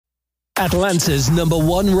Atlanta's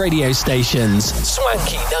 #1 radio stations,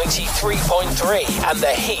 Swanky 93.3 and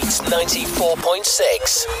The Heat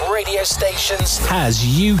 94.6 radio stations, has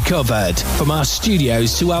you covered. From our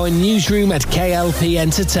studios to our newsroom at K.L.P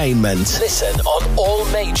Entertainment. Listen on all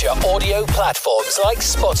major audio platforms like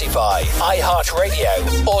Spotify,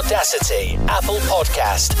 iHeartRadio, Audacity, Apple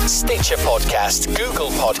Podcast, Stitcher Podcast,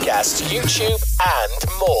 Google Podcast, YouTube,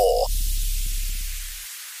 and more.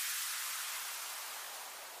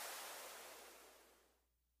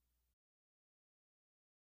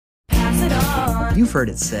 You've heard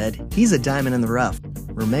it said, he's a diamond in the rough.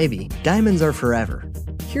 Or maybe, diamonds are forever.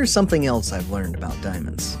 Here's something else I've learned about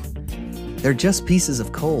diamonds. They're just pieces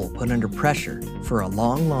of coal put under pressure for a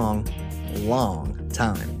long, long, long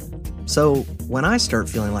time. So, when I start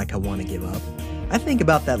feeling like I want to give up, I think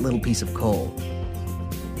about that little piece of coal.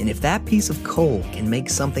 And if that piece of coal can make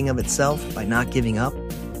something of itself by not giving up,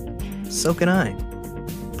 so can I.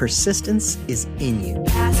 Persistence is in you.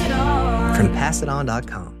 Pass it on. From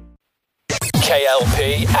PassItOn.com.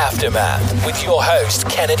 K.L.P Aftermath with your host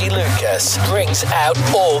Kennedy Lucas brings out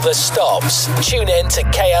all the stops. Tune in to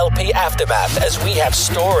K.L.P Aftermath as we have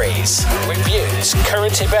stories, reviews,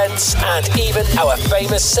 current events, and even our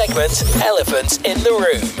famous segment, Elephant in the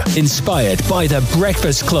Room. Inspired by the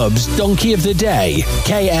Breakfast Club's Donkey of the Day,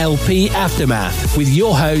 K.L.P Aftermath with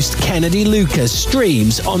your host Kennedy Lucas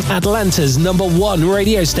streams on Atlanta's #1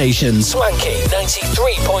 radio station, Swanky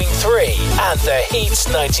 93.3 and The Heat's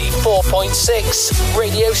 94.6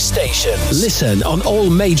 radio station. Listen on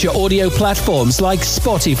all major audio platforms like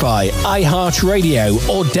Spotify, iHeartRadio,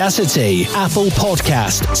 Audacity, Apple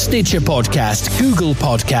Podcast, Stitcher Podcast, Google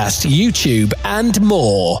Podcast, YouTube, and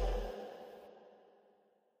more.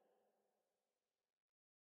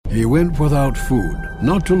 He went without food,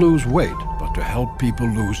 not to lose weight, but to help people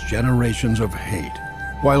lose generations of hate.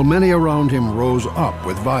 While many around him rose up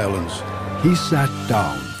with violence, he sat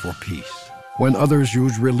down for peace. When others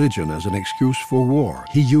used religion as an excuse for war,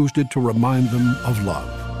 he used it to remind them of love.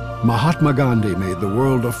 Mahatma Gandhi made the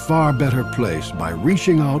world a far better place by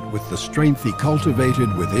reaching out with the strength he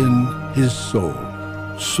cultivated within his soul.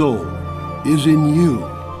 Soul is in you.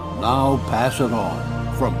 Now pass it on.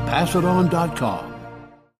 From PassItOn.com.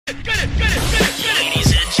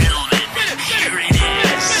 Ladies and gentlemen, here it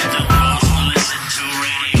is. The most listened to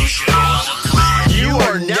radio show on the planet. You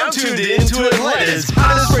are now tuned in to Atlanta's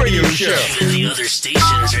hottest radio show. Even the other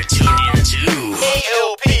stations are tuned in too.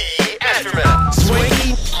 K.L.P Aftermath.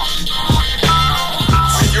 Swanky.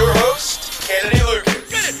 With your host, Kennedy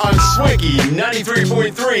Lucas. On Swanky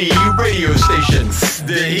 93.3 radio station.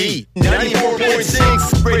 The Heat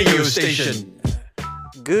 94.6 radio station.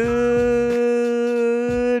 Good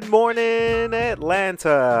morning,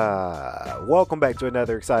 Atlanta. Welcome back to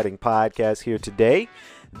another exciting podcast here today.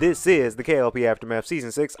 This is the K.L.P Aftermath Season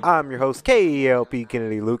 6. I'm your host, K.L.P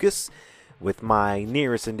Kennedy Lucas, with my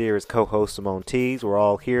nearest and dearest co-host, Simone Teags. We're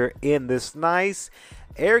all here in this nice,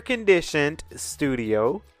 air-conditioned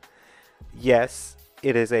studio. Yes,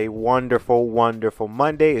 it is a wonderful, wonderful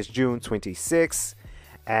Monday. It's June 26th,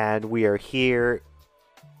 and we are here.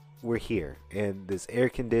 We're here in this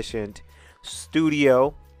air-conditioned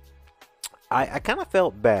studio. I kind of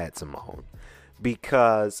felt bad, Simone,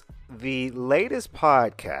 because the latest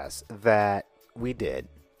podcast that we did,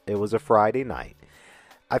 it was a Friday night.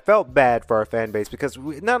 I felt bad for our fan base because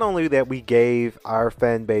not only that we gave our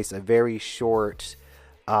fan base a very short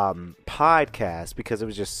podcast because it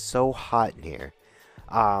was just so hot in here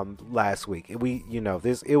last week. It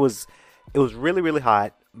was really, really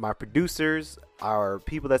hot. My producers, our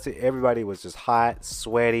people, everybody was just hot,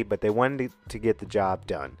 sweaty, but they wanted to get the job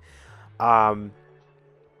done.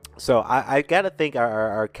 So I got to thank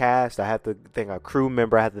our cast. I have to thank our crew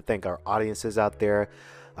member. I have to thank our audiences out there.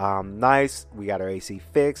 Nice. We got our AC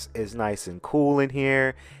fixed. It's nice and cool in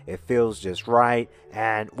here. It feels just right.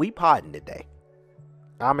 And we podding today.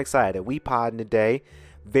 I'm excited. We podding today.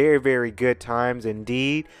 Very, very good times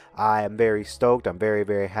indeed. I am very stoked. I'm very,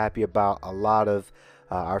 very happy about a lot of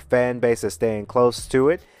our fan base is staying close to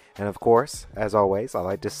it. And of course, as always, I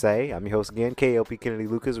like to say, I'm your host again, K.L.P Kennedy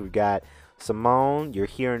Lucas. We got Simone. You're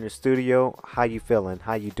here in the studio. How you feeling?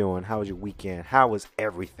 How you doing? How was your weekend? How was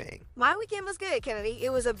everything? My weekend was good, Kennedy.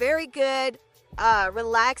 It was a very good,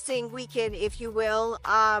 relaxing weekend, if you will.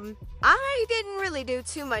 I didn't really do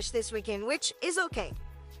too much this weekend, which is okay.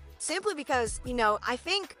 Simply because, I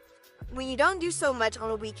think when you don't do so much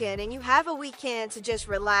on a weekend and you have a weekend to just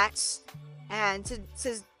relax and to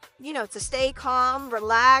stay calm,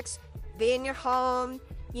 relax, be in your home,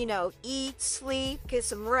 eat, sleep, get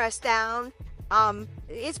some rest down.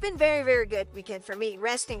 It's been very, very good weekend for me,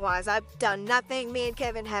 resting wise. I've done nothing. Me and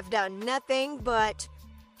Kevin have done nothing but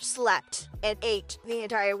slept and ate the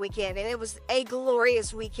entire weekend, and it was a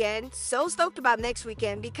glorious weekend. So stoked about next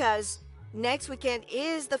weekend, because next weekend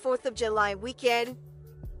is the 4th of July weekend.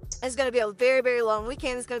 It's going to be a very, very long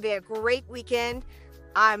weekend. It's going to be a great weekend.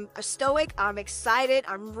 I'm stoic. I'm excited.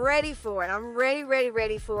 I'm ready for it. I'm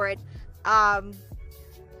ready for it. I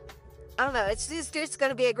don't know. It's going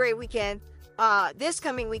to be a great weekend. This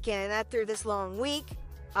coming weekend, after this long week,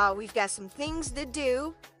 we've got some things to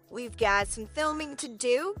do. We've got some filming to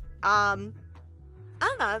do. I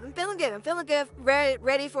don't know. I'm feeling good. I'm feeling good.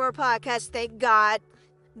 Ready for a podcast. Thank God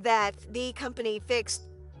that the company fixed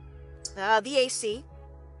the AC.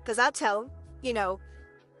 Because I'll tell them,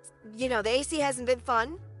 the AC hasn't been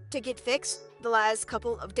fun to get fixed the last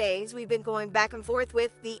couple of days. We've been going back and forth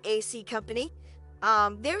with the AC company.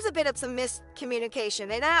 There's a bit of some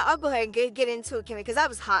miscommunication, and I'll go ahead and get into it, because I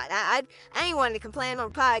was hot. I ain't wanting to complain on a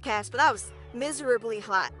podcast, but I was miserably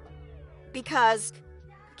hot. Because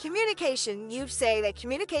communication, you say that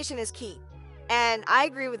communication is key. And I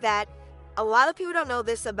agree with that. A lot of people don't know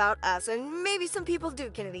this about us, and maybe some people do,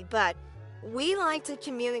 Kennedy, but we like to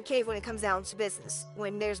communicate when it comes down to business.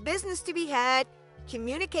 When there's business to be had,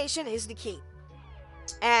 communication is the key.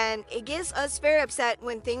 And it gets us very upset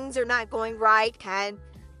when things are not going right. And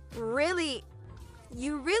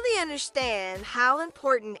you really understand how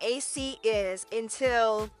important AC is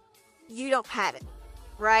until you don't have it,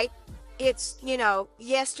 right? It's,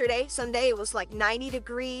 yesterday, Sunday, it was like 90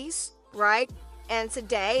 degrees, right? And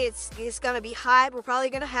today it's going to be hot. We're probably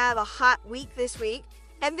going to have a hot week this week.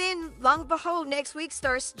 And then, long and behold, next week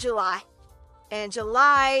starts July. And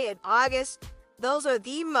July and August, those are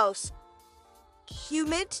the most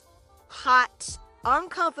humid, hot,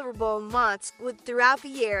 uncomfortable months throughout the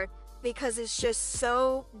year, because it's just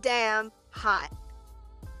so damn hot.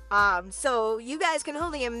 So you guys can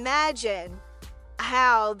only imagine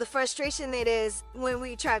how the frustration it is when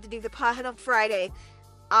we tried to do the pod on Friday.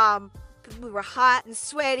 We were hot and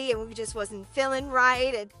sweaty, and we just wasn't feeling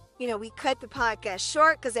right, and we cut the podcast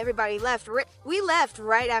short because everybody left. We left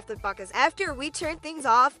right after the podcast. After we turned things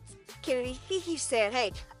off, Kennedy, he said,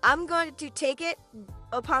 hey, I'm going to take it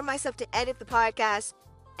upon myself to edit the podcast,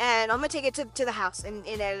 and I'm going to take it to the house and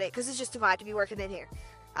edit it, because it's just too hot to be working in here.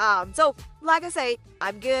 So, like I say,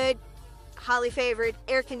 I'm good, highly favored,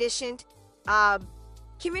 air conditioned.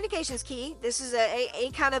 Communication's key. This is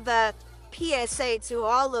a kind of a PSA to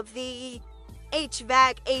all of the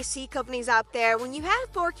HVAC AC companies out there. When you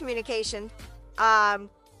have poor communication,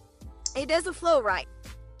 it doesn't flow right,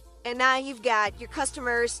 and now you've got your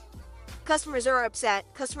customers are upset.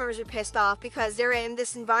 Customers are pissed off because they're in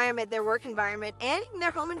this environment, their work environment, and in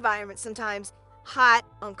their home environment, sometimes hot,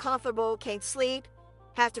 uncomfortable, can't sleep,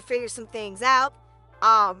 have to figure some things out.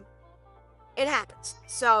 It happens.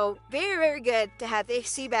 So very, very good to have the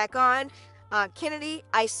AC back on. Kennedy,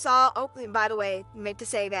 I saw, and by the way, meant to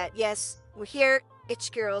say that, yes, we're here. It's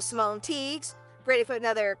your girl, Simone Teags, ready for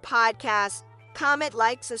another podcast. Comment,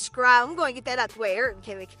 like, subscribe. I'm going to get that out the way.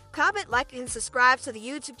 Comment, like, and subscribe to the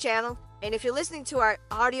YouTube channel. And if you're listening to our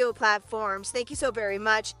audio platforms, thank you so very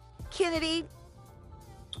much. Kennedy,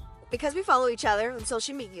 because we follow each other on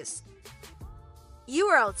social medias, you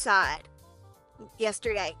were outside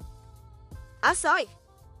yesterday. I saw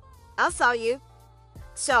you.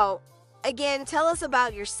 So, again, tell us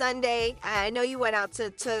about your Sunday. I know you went out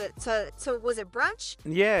to was it brunch?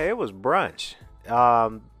 Yeah, it was brunch.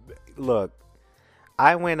 Look,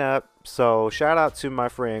 I went up, so shout out to my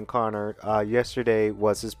friend Connor. Yesterday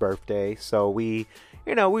was his birthday, so we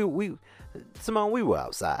Simone, we were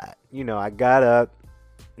outside. I got up,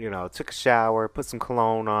 took a shower, put some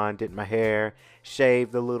cologne on, did my hair,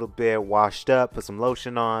 shaved a little bit, washed up, put some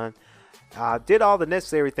lotion on. Did all the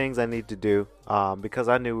necessary things I need to do because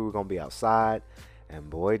I knew we were going to be outside. And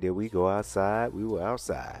boy, did we go outside. We were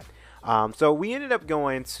outside. So we ended up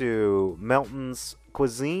going to Melton's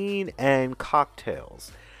Cuisine and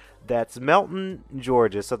Cocktails. That's Melton,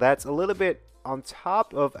 Georgia. So that's a little bit on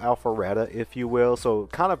top of Alpharetta, if you will. So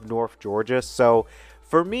kind of North Georgia. So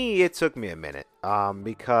for me, it took me a minute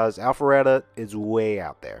because Alpharetta is way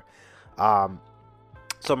out there.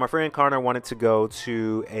 So my friend Connor wanted to go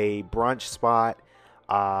to a brunch spot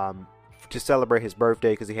to celebrate his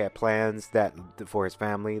birthday because he had plans for his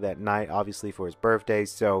family that night, obviously for his birthday.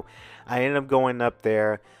 So I ended up going up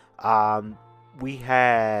there. Let me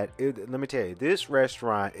tell you, this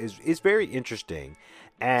restaurant is very interesting.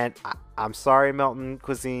 And I'm sorry, Melton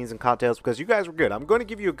Cuisines and Cocktails, because you guys were good. I'm going to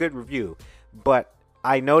give you a good review, but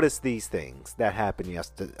I noticed these things that happened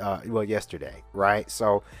yesterday, right?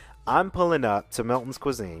 So I'm pulling up to Melton's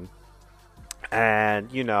Cuisine,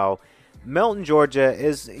 and Melton, Georgia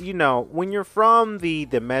is, when you're from the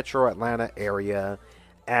metro Atlanta area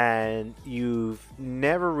and you've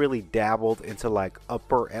never really dabbled into like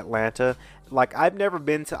upper Atlanta, like I've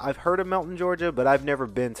heard of Milton, Georgia, but I've never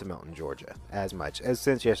been to Milton, Georgia as much as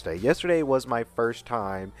since yesterday. Yesterday was my first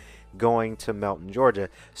time going to Milton, Georgia.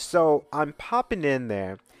 So I'm popping in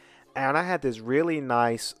there, and I had this really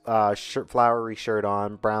nice flowery shirt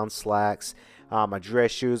on, brown slacks, my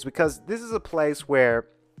dress shoes, because this is a place where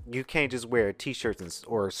you can't just wear t-shirts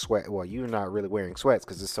or sweat. Well, you're not really wearing sweats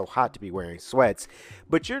because it's so hot to be wearing sweats,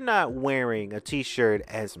 but you're not wearing a t-shirt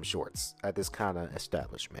and some shorts at this kind of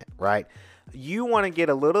establishment, right? You want to get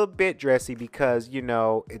a little bit dressy because, you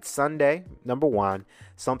know, it's Sunday, number one.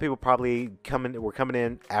 Some people probably were coming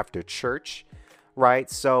in after church, right?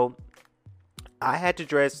 So I had to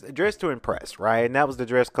dress to impress, right? And that was the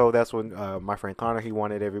dress code. That's when my friend Connor, he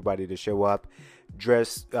wanted everybody to show up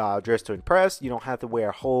dress to impress. You don't have to wear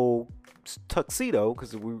a whole tuxedo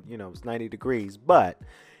because it's 90 degrees, but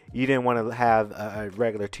you didn't want to have a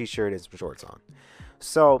regular t-shirt and some shorts on.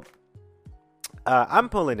 So I'm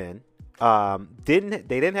pulling in. They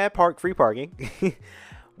didn't have free parking,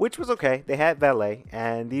 which was okay. They had valet,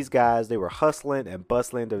 and these guys, they were hustling and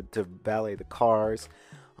bustling to valet the cars.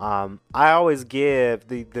 I always give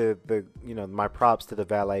the my props to the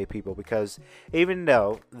valet people, because even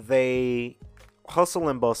though they hustle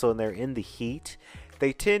and bustle and they're in the heat,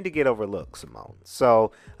 they tend to get overlooked, Simone.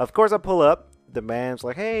 So of course I pull up. The man's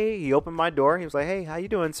like, hey, he opened my door. He was like, hey, how you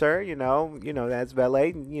doing, sir? That's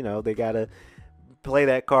valet. They gotta play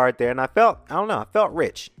that card there. And I felt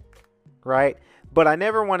rich, right? But I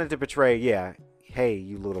never wanted to portray, hey,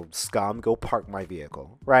 you little scum, go park my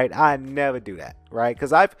vehicle, right? I never do that, right?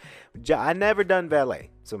 Because I never done valet,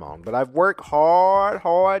 Simone, but I've worked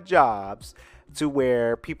hard jobs to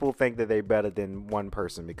where people think that they're better than one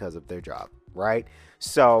person because of their job, right?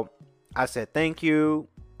 So I said, thank you.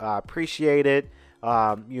 I appreciate it.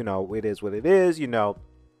 It is what it is.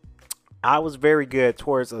 I was very good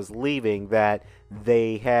towards us leaving that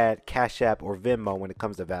they had Cash App or Venmo when it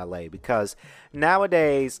comes to valet, because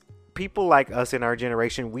nowadays people like us in our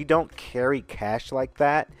generation, we don't carry cash like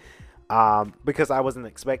that. Because I wasn't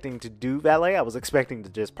expecting to do valet. I was expecting to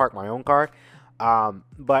just park my own car.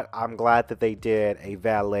 But I'm glad that they did a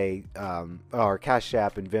valet or Cash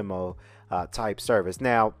App and Venmo type service.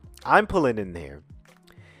 Now I'm pulling in there,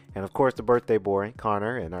 and of course the birthday boy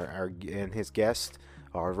Connor and his guest,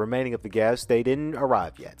 or remaining of the guests, they didn't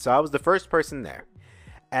arrive yet. So I was the first person there.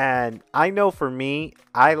 And I know for me,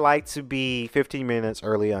 I like to be 15 minutes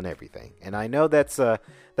early on everything. And I know that's a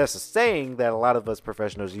saying that a lot of us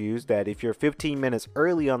professionals use, that if you're 15 minutes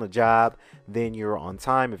early on the job, then you're on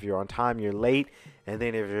time. If you're on time, you're late. And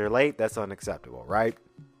then if you're late, that's unacceptable, right?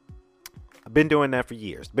 I've been doing that for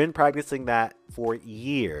years. Been practicing that for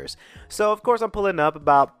years. So, of course, I'm pulling up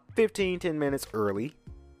about 10 minutes early.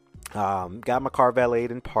 Got my car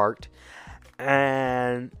valeted and parked.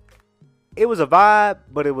 And it was a vibe,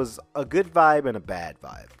 but it was a good vibe and a bad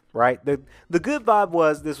vibe, right? The good vibe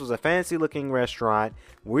was this was a fancy looking restaurant.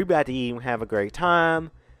 We're about to eat and have a great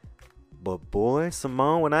time. But boy,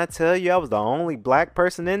 Simone, when I tell you I was the only black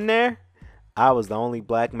person in there, I was the only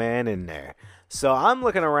black man in there. So I'm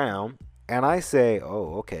looking around and I say,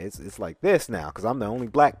 oh, okay, it's like this now because I'm the only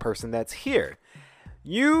black person that's here.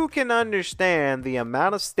 You can understand the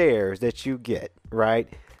amount of stares that you get, right?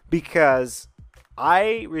 Because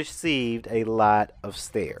I received a lot of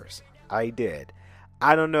stares. I did.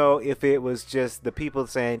 I don't know if it was just the people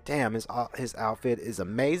saying, damn, his outfit is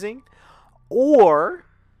amazing, or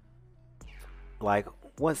like,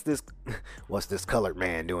 what's this colored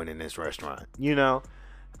man doing in this restaurant?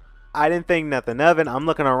 I didn't think nothing of it. I'm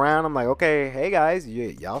looking around. I'm like, okay, hey guys,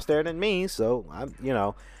 y'all staring at me. So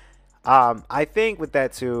I think with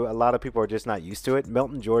that too, a lot of people are just not used to it.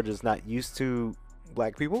 Milton, Georgia is not used to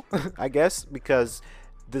black people, I guess, because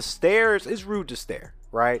the stares is rude to stare,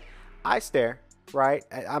 right? I stare, right?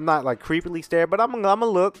 I'm not like creepily stare, but I'm gonna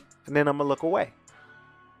look, and then I'm gonna look away.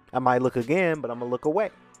 I might look again, but I'm gonna look away.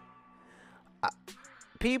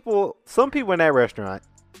 Some people in that restaurant,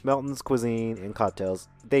 Milton's Cuisine and Cocktails,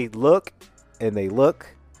 they look and they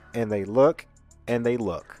look and they look and they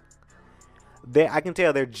look. I can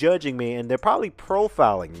tell they're judging me, and they're probably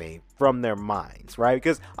profiling me from their minds, right?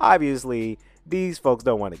 Because obviously these folks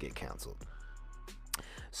don't want to get canceled.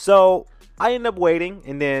 So I end up waiting,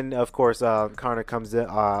 and then of course Connor comes in,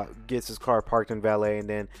 gets his car parked in valet, and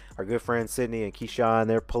then our good friends Sydney and Keyshawn,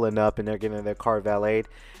 they're pulling up and they're getting their car valeted.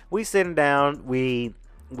 We're sitting down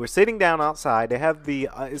outside. They have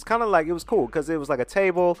it's kind of like, it was cool because it was like a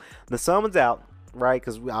table. The sun was out, right?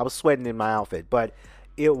 Because I was sweating in my outfit, but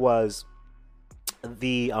it was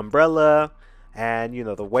the umbrella, And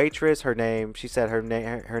the waitress, she said her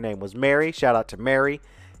name was Mary. Shout out to Mary.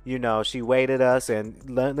 She waited us, and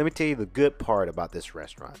let me tell you the good part about this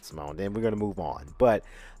restaurant, Simone. Then we're gonna move on. But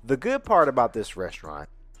the good part about this restaurant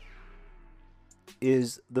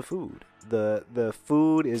is the food. The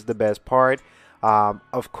food is the best part.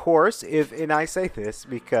 Of course, and I say this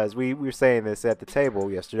because we were saying this at the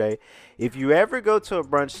table yesterday. If you ever go to a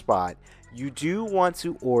brunch spot, you do want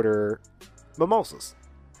to order mimosas.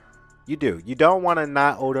 You do. You don't want to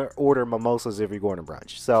not order mimosas if you're going to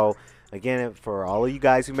brunch. So again, for all of you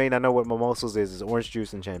guys who may not know what mimosas is orange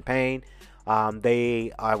juice and champagne.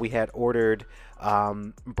 We had ordered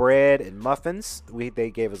bread and muffins. They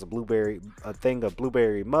gave us a thing of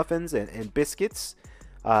blueberry muffins and biscuits.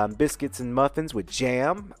 Biscuits and muffins with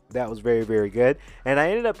jam. That was very, very good. And I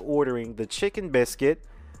ended up ordering the chicken biscuit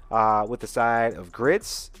with a side of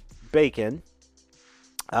grits, bacon,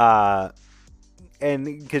 and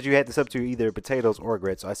because you had to substitute either potatoes or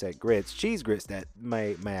grits, so I said grits, cheese grits. That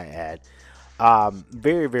may I add.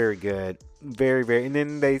 Very, very good. Very, very. And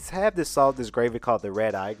then they have this gravy called the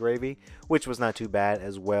red eye gravy, which was not too bad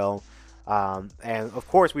as well. And of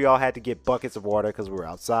course, we all had to get buckets of water because we were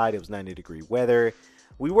outside. It was 90-degree weather.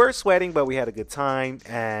 We were sweating, but we had a good time,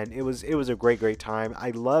 and it was a great time.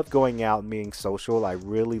 I love going out and being social. I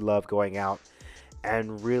really love going out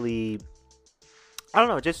and really, I don't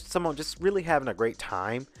know, just really having a great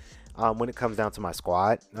time. When it comes down to my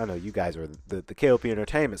squad, I know you guys are the K.L.P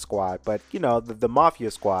Entertainment squad, but the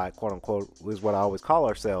Mafia squad, quote unquote, is what I always call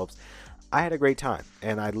ourselves. I had a great time,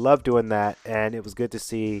 and I love doing that, and it was good to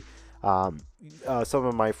see some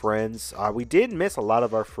of my friends. We did miss a lot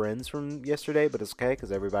of our friends from yesterday, but it's okay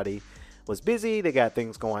because everybody was busy. They got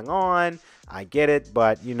things going on. I get it,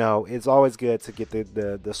 but it's always good to get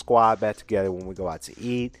the squad back together when we go out to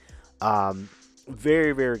eat.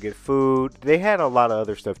 Very, very good food. They had a lot of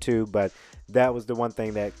other stuff too, but that was the one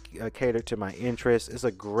thing that catered to my interest. It's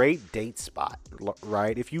a great date spot,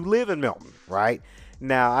 right? If you live in Milton, right?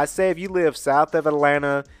 Now, I say if you live south of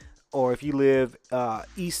Atlanta, or if you live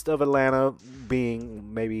east of Atlanta,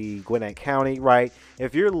 being maybe Gwinnett County, right?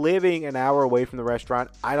 If you're living an hour away from the restaurant,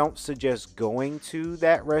 I don't suggest going to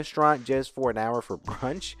that restaurant just for an hour for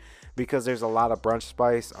brunch, because there's a lot of brunch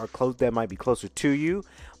spots that might be closer to you.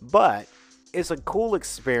 But it's a cool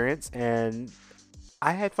experience, and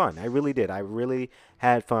I had fun. I really did. I really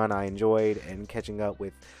had fun. I enjoyed and catching up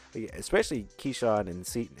with, especially Keyshawn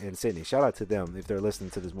and Sydney. Shout out to them if they're listening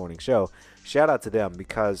to this morning show. Shout out to them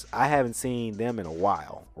because I haven't seen them in a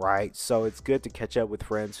while, right? So it's good to catch up with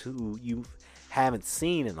friends who you haven't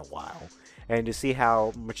seen in a while, and to see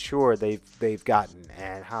how mature they've gotten,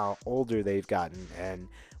 and how older they've gotten, and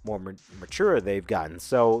more mature they've gotten.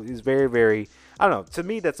 So it's very, very, I don't know, to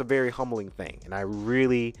me that's a very humbling thing, and I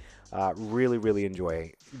really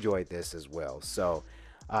enjoyed this as well. So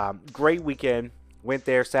great weekend. Went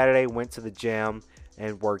there Saturday, went to the gym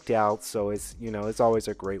and worked out. So it's always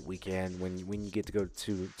a great weekend when you get to go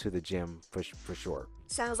to the gym for sure.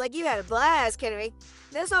 Sounds like you had a blast, Kennedy.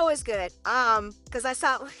 That's always good. Because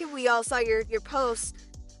we all saw your posts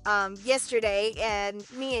yesterday, and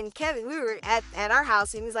me and Kevin, we were at our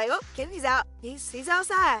house, and he was like, "Oh, Kennedy's out. He's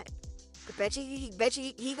outside. I bet you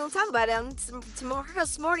he gonna talk about it on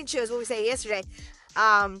tomorrow's morning show," is what we said yesterday.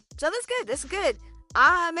 So that's good. That's good.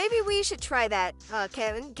 Maybe we should try that,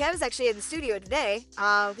 Kevin. Kevin's actually in the studio today.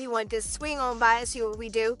 He wanted to swing on by and see what we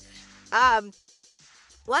do.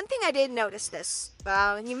 One thing I did notice this.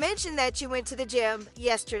 You mentioned that you went to the gym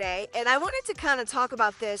yesterday, and I wanted to kind of talk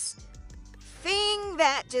about this thing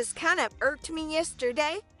that just kind of irked me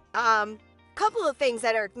yesterday. Couple of things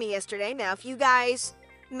that irked me yesterday. Now, if you guys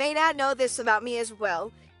may not know this about me as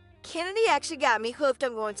well, Kennedy actually got me hooked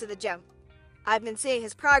on going to the gym. I've been seeing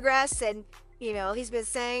his progress, and he's been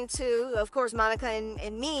saying to, of course, Monica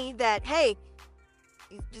and me that, hey,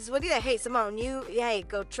 just what do that? Hey, Simone,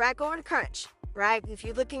 go track or crunch, right? If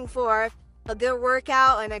you're looking for a good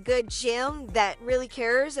workout and a good gym that really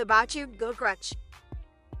cares about you, go to Crunch.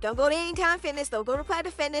 Don't go to Anytime Fitness. Don't go to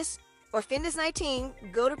Planet Fitness or Fitness 19.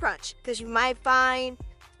 Go to Crunch, because you might find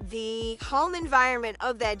the home environment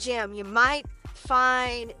of that gym. You might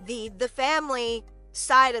find the family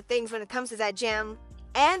side of things when it comes to that gym,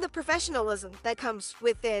 and the professionalism that comes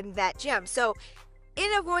within that gym. So,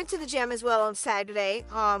 ended up going to the gym as well on Saturday.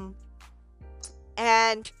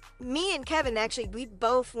 And me and Kevin, actually, we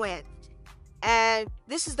both went. And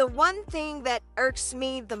this is the one thing that irks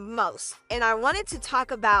me the most. And I wanted to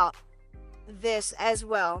talk about this as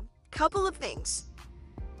well. Couple of things.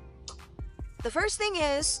 The first thing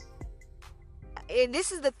is, and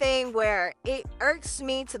this is the thing where it irks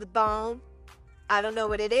me to the bone. I don't know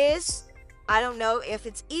what it is. I don't know if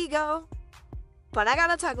it's ego. But I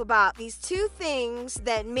gotta talk about these two things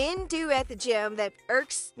that men do at the gym that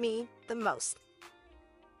irks me the most.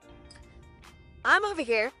 I'm over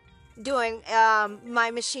here doing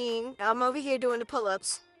my machine. I'm over here doing the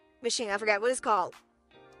pull-ups machine. I forgot what it's called.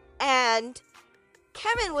 And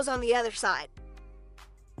Kevin was on the other side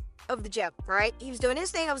of the gym, right? He was doing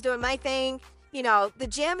his thing. I was doing my thing. You know, the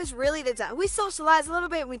gym is really the time. We socialize a little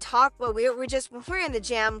bit. We talk, but we're just, when we're in the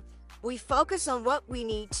gym, we focus on what we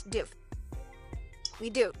need to do. We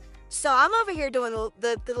do. So I'm over here doing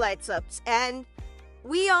the lights ups, and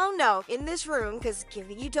we all know in this room, because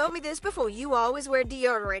you told me this before, you always wear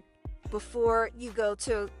deodorant before you go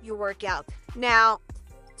to your workout. Now,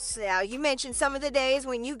 so you mentioned some of the days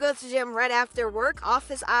when you go to the gym right after work,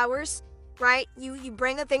 office hours, right? You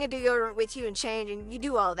bring a thing of deodorant with you and change, and you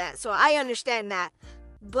do all that. So I understand that.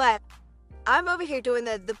 But I'm over here doing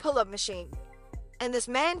the pull-up machine, and this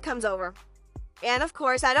man comes over, and of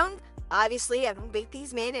course I don't beat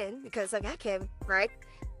these men in because I got Kevin, right?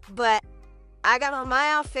 But I got on my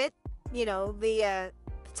outfit, you know, the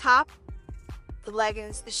top, the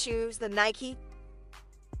leggings, the shoes, the Nike.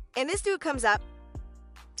 And this dude comes up,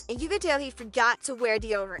 and you can tell he forgot to wear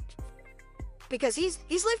deodorant. Because he's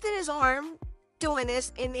lifting his arm, doing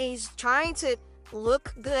this, and he's trying to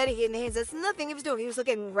look good. That's nothing he was doing. He was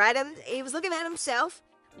looking at himself,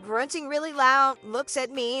 grunting really loud, looks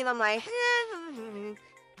at me, and I'm like,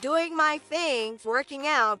 doing my thing, working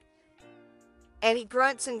out, and he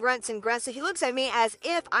grunts and grunts and grunts. So he looks at me as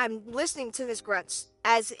if I'm listening to his grunts,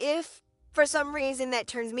 as if for some reason that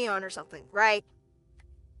turns me on or something, right?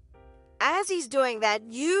 As he's doing that,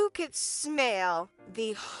 you could smell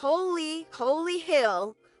the holy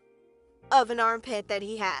hill of an armpit that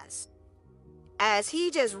he has, as he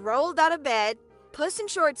just rolled out of bed, put some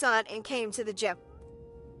shorts on, and came to the gym.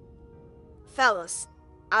 Fellas,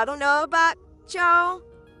 I don't know about y'all,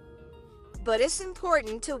 but it's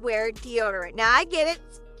important to wear deodorant. Now, I get it.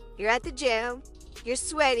 You're at the gym. You're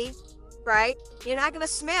sweaty, right? You're not going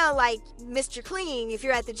to smell like Mr. Clean if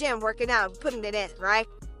you're at the gym working out, putting it in, right?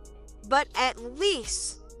 But at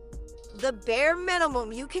least the bare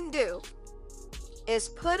minimum you can do is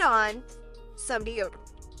put on some deodorant.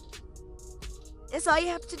 That's all you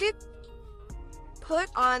have to do. Put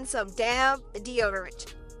on some damn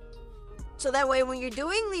deodorant. So that way when you're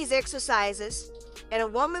doing these exercises and a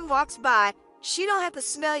woman walks by, she don't have to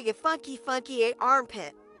smell your funky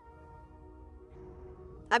armpit.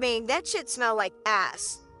 I mean, that shit smelled like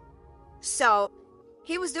ass. So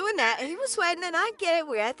he was doing that, and he was sweating, and I get it.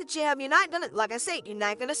 We're at the gym. You're not gonna, like I said, you're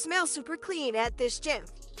not gonna smell super clean at this gym.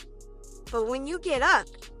 But when you get up,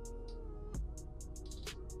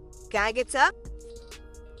 guy gets up,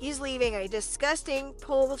 he's leaving a disgusting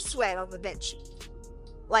pool of sweat on the bench.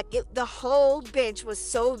 The whole bench was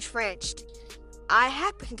so drenched. I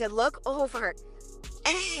happened to look over,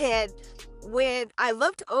 and when I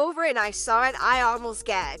looked over and I saw it, I almost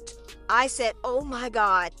gagged. I said, oh my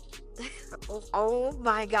God. Oh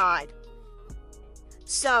my God.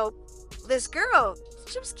 So this girl,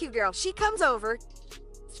 she was a cute girl. She comes over.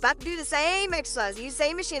 She's about to do the same exercise. Use the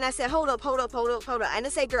same machine. I said, hold up. And I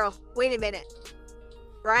say, girl, wait a minute.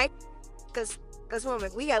 Right? Because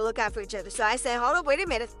woman, we got to look out for each other. So I said, hold up, wait a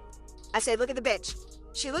minute. I said, look at the bench.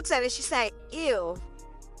 She looks at it. She said, ew.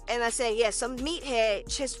 And I said, yeah, some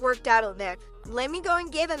meathead just worked out on there. Let me go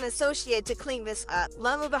and get an associate to clean this up.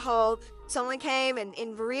 Lo and behold, someone came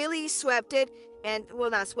and really swept it. And,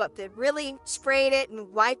 well, not swept it, really sprayed it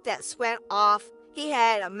and wiped that sweat off. He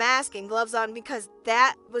had a mask and gloves on because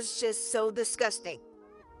that was just so disgusting.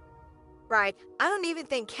 Right? I don't even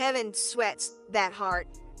think Kevin sweats that hard.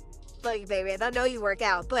 Look, baby, I know you work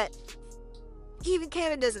out, but even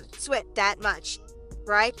Kevin doesn't sweat that much.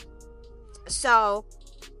 Right? So,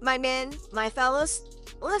 my men, my fellas,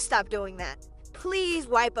 let's stop doing that. Please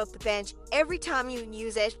wipe up the bench every time you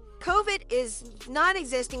use it. COVID is not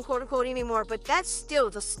existing, quote unquote, anymore, but that's still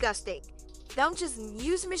disgusting. Don't just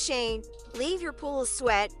use a machine, leave your pool of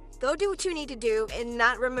sweat, go do what you need to do, and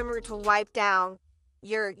not remember to wipe down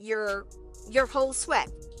your whole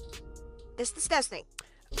sweat. It's disgusting.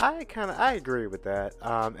 I agree with that.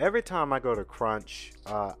 Every time I go to Crunch,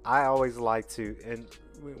 I always like to, and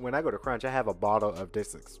when I go to Crunch, I have a bottle of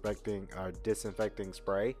disinfecting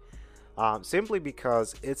spray, simply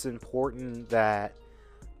because it's important that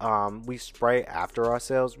we spray after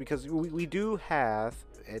ourselves, because we do have,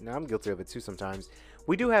 and I'm guilty of it too sometimes,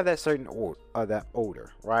 we do have that certain that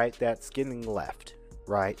odor, right? That's getting left,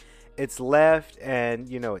 right? It's left,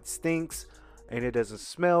 and it stinks, and it doesn't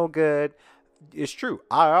smell good. it's true.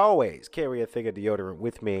 I always carry a thing of deodorant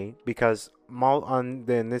with me because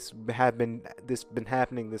this been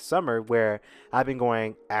happening this summer where I've been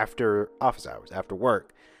going after office hours, after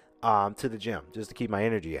work, to the gym just to keep my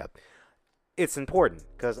energy up. It's important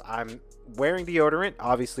because I'm wearing deodorant,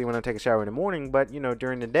 obviously, when I take a shower in the morning, but,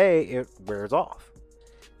 during the day, it wears off.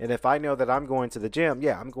 And if I know that I'm going to the gym,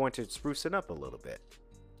 I'm going to spruce it up a little bit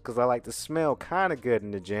because I like to smell kind of good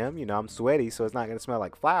in the gym. I'm sweaty, so it's not going to smell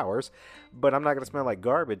like flowers, but I'm not going to smell like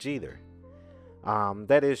garbage either.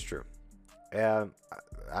 That is true.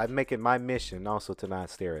 I make it my mission also to not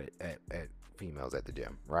stare at females at the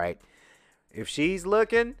gym, right? If she's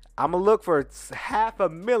looking, I'm going to look for half a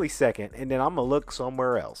millisecond, and then I'm going to look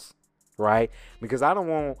somewhere else, right? Because I don't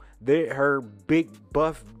want her big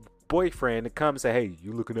buff boyfriend to come and say, hey,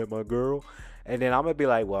 you looking at my girl? And then I'm going to be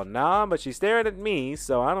like, well, nah, but she's staring at me,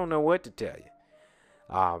 so I don't know what to tell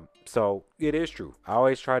you. So it is true. I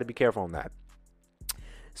always try to be careful on that.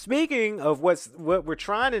 Speaking of what we're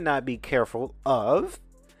trying to not be careful of,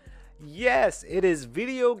 yes, it is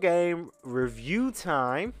video game review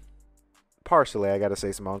time. Partially, I gotta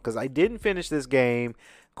say, Simone, because I didn't finish this game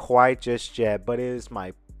quite just yet, but it is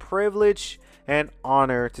my privilege and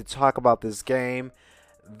honor to talk about this game.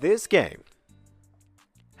 This game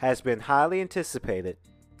has been highly anticipated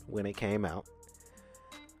when it came out,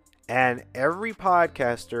 and every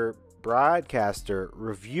podcaster, broadcaster,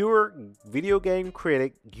 reviewer, video game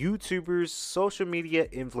critic, YouTubers, social media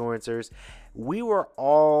influencers, we were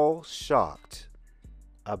all shocked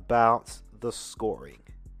about the scoring.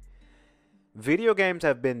 Video games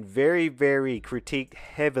have been very, very critiqued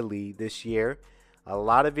heavily this year. A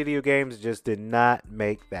lot of video games just did not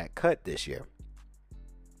make that cut this year.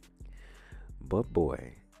 But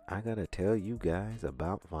boy, I gotta tell you guys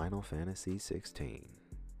about Final Fantasy XVI,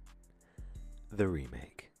 the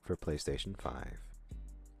remake for PlayStation 5.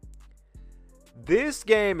 This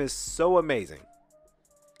game is so amazing.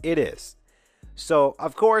 It is. So,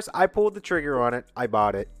 of course, I pulled the trigger on it. I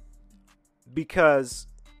bought it because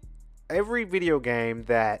every video game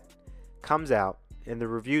that comes out in the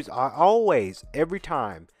reviews, I always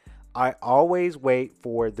wait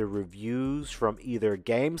for the reviews from either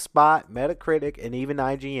GameSpot, Metacritic, and even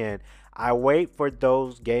IGN. I wait for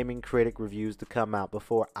those gaming critic reviews to come out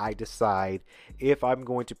before I decide if I'm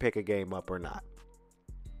going to pick a game up or not.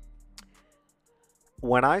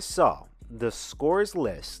 When I saw the scores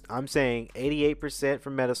list, I'm saying 88%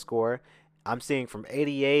 for Metascore. I'm seeing from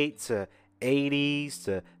 88 to 80s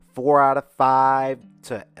to 4 out of 5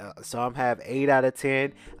 to some have 8 out of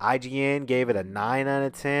 10. IGN gave it a 9 out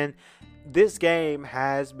of 10. This game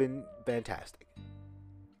has been fantastic.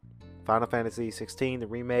 Final Fantasy XVI, the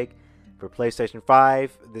remake for PlayStation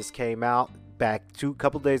 5. This came out back a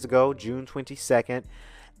couple days ago, June 22nd.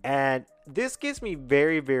 And this gets me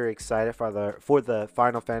very, very excited for the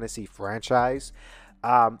Final Fantasy franchise.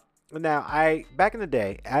 Now, back in the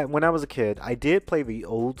day, when I was a kid, I did play the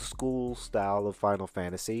old school style of Final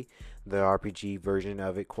Fantasy, the RPG version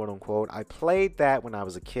of it, quote unquote. I played that when I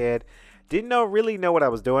was a kid. Didn't really know what I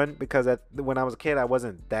was doing because when I was a kid, I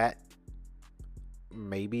wasn't that,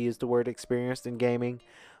 maybe is the word, experienced in gaming.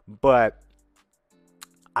 But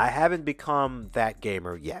I haven't become that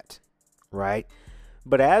gamer yet, right?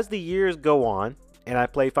 But as the years go on, and I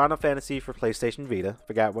play Final Fantasy for PlayStation Vita,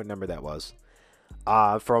 forgot what number that was.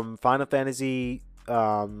 From Final Fantasy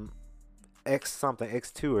X2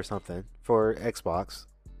 or something for Xbox,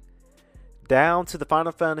 down to the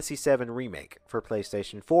Final Fantasy VII Remake for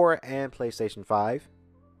PlayStation 4 and PlayStation 5,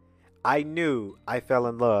 I knew I fell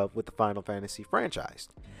in love with the Final Fantasy franchise.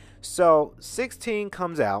 So 16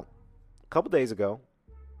 comes out a couple days ago.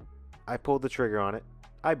 I pulled the trigger on it.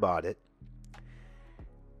 I bought it.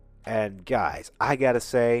 And guys, I gotta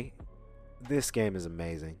say, this game is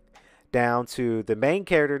amazing. Down to the main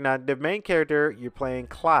character. Now, the main character, you're playing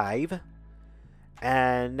Clive.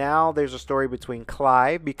 And now there's a story between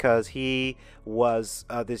Clive because he was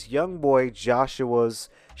this young boy, Joshua's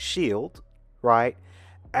shield, right?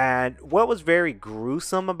 And what was very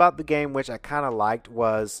gruesome about the game, which I kind of liked,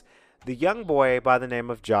 was the young boy by the name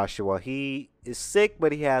of Joshua. He is sick,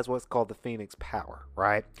 but he has what's called the Phoenix power,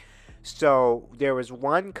 right? So there was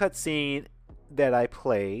one cutscene that I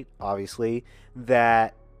played, obviously,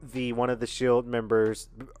 that one of the shield members,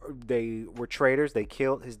 they were traitors. They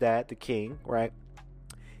killed his dad, the king, right?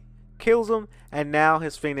 Kills him, and now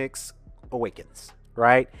his Phoenix awakens,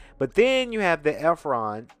 right? But then you have the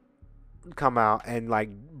Ephron come out and like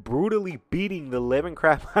brutally beating the living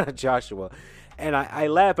crap out of Joshua. And I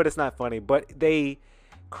laugh, but it's not funny. But they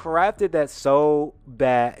crafted that so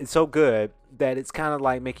bad and so good that it's kind of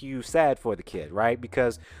like making you sad for the kid, right?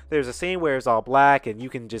 Because there's a scene where it's all black and you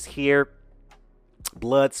can just hear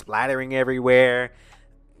blood splattering everywhere.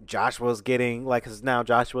 Joshua's getting, like, cause now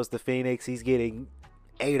Joshua's the Phoenix. He's getting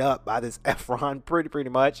ate up by this Efron pretty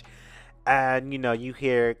much. And, you know, you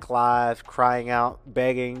hear Clive crying out,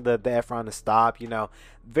 begging the Efron to stop, you know.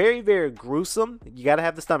 Very, very gruesome. You got to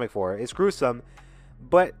have the stomach for it. It's gruesome.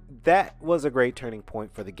 But that was a great turning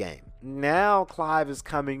point for the game. Now Clive is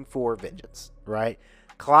coming for vengeance, right?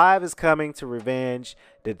 Clive is coming to revenge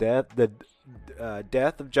the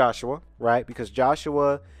death of Joshua, right? Because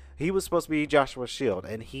Joshua, he was supposed to be Joshua's shield,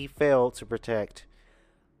 and he failed to protect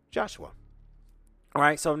Joshua. All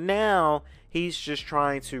right, so now he's just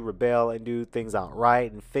trying to rebel and do things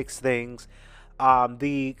outright and fix things.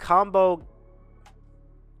 The combo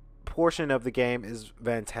portion of the game is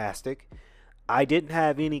fantastic. I didn't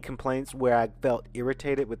have any complaints where I felt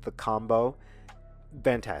irritated with the combo.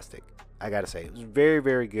 Fantastic, I gotta say. It was very,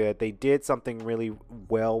 very good. They did something really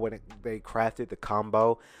well when they crafted the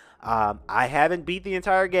combo. I haven't beat the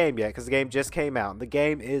entire game yet because the game just came out. The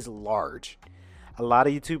game is large. A lot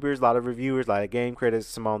of YouTubers, a lot of reviewers, a lot of game critics,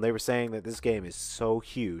 Simone, they were saying that this game is so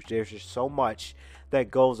huge. There's just so much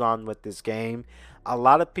that goes on with this game. A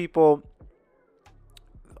lot of people,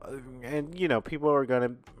 and you know, people are going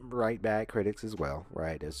to write back, critics as well,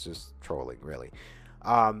 right? It's just trolling, really.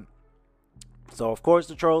 So, of course,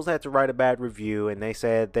 the trolls had to write a bad review, and they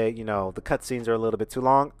said that, you know, the cutscenes are a little bit too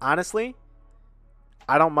long. Honestly,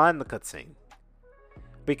 I don't mind the cutscene,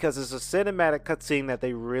 because it's a cinematic cutscene that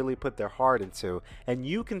they really put their heart into. And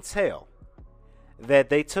you can tell that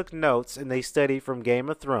they took notes and they studied from Game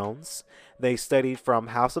of Thrones. They studied from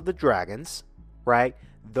House of the Dragons, right?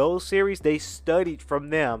 Those series, they studied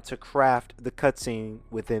from them to craft the cutscene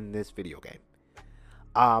within this video game.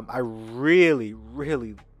 I really,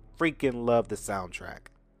 really freaking love the soundtrack.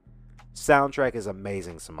 Soundtrack is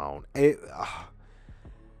amazing, Simone. The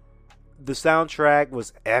soundtrack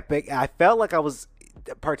was epic. I felt like I was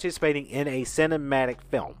participating in a cinematic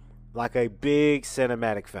film, like a big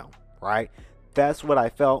cinematic film, right? That's what I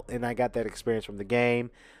felt, and I got that experience from the game.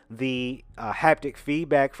 The haptic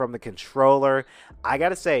feedback from the controller, I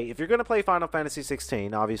gotta say, if you're gonna play Final Fantasy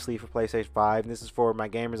 16, obviously for PlayStation 5, and this is for my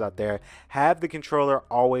gamers out there, have the controller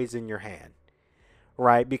always in your hand,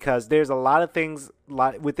 right? Because there's a lot of things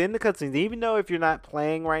within the cutscenes, even though if you're not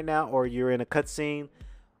playing right now or you're in a cutscene,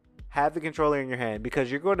 have the controller in your hand, because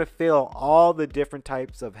you're going to feel all the different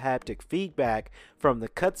types of haptic feedback from the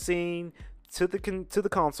cutscene to the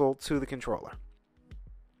console to the controller.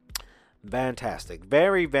 Fantastic.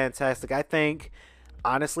 Very fantastic. I think,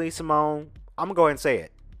 honestly, Simone, I'm going to go ahead and say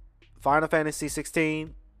it. Final Fantasy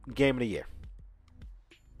 16, Game of the Year.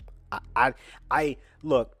 I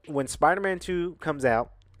look, when Spider-Man 2 comes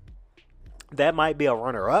out, that might be a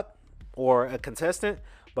runner-up or a contestant,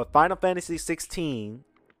 but Final Fantasy 16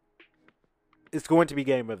 is going to be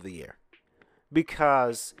Game of the Year,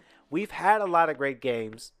 because we've had a lot of great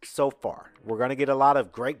games so far. We're going to get a lot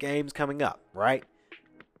of great games coming up, right?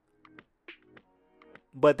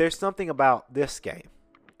 But there's something about this game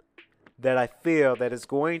that I feel that is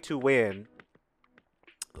going to win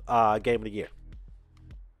Game of the Year.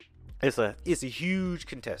 It's a huge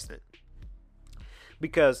contestant,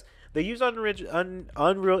 because they use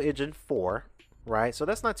Unreal Engine 4, right? So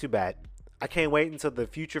that's not too bad. I can't wait until the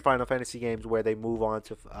future Final Fantasy games where they move on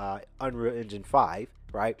to Unreal Engine 5,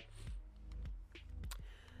 right?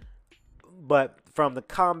 But from the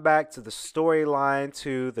combat to the storyline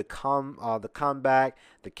to the combat,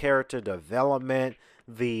 the character development,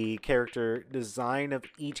 the character design of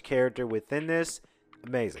each character within this,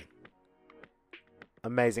 amazing.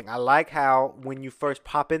 Amazing. I like how when you first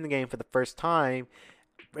pop in the game for the first time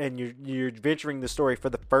and you're adventuring the story for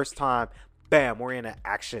the first time, bam, we're in an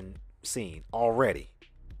action scene already,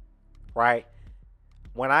 right?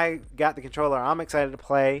 When I got the controller, I'm excited to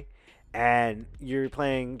play, and you're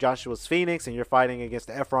playing Joshua's Phoenix and you're fighting against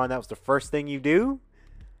the Efron. That was the first thing you do.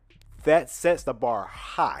 That sets the bar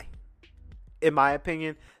high. In my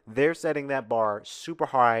opinion, they're setting that bar super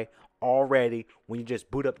high already when you just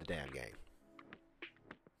boot up the damn game,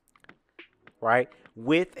 right?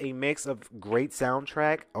 With a mix of great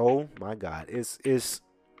soundtrack. Oh my God, it's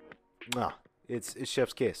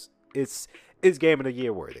chef's kiss. It's Game of the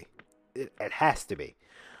Year worthy. It has to be,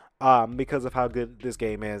 because of how good this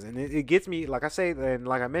game is, and it gets me, like I say, and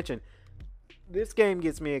like I mentioned, this game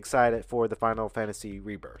gets me excited for the Final Fantasy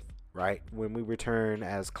Rebirth, right? When we return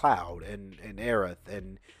as Cloud and Aerith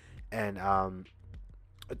and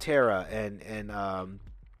Terra and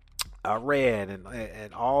Ren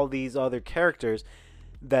and all these other characters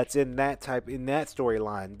that's in that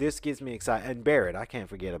storyline. This gets me excited. And Barrett, I can't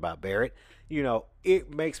forget about Barrett. You know,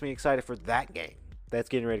 it makes me excited for that game that's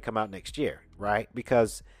getting ready to come out next year, right?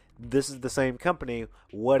 Because this is the same company.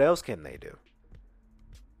 What else can they do?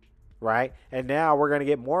 Right? And now we're going to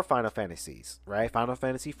get more Final Fantasies, right? Final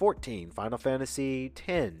Fantasy 14, Final Fantasy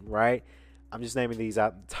 10, right? I'm just naming these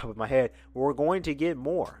out the top of my head. We're going to get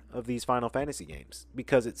more of these Final Fantasy games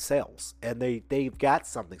because it sells. And they've got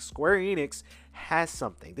something. Square Enix has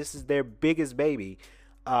something. This is their biggest baby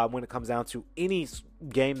when it comes down to any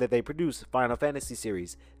game that they produce. Final Fantasy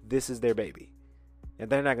series, this is their baby. And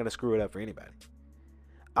they're not going to screw it up for anybody.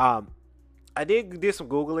 I did do some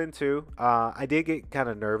Googling too. I did get kind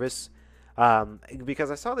of nervous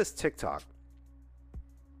because I saw this TikTok.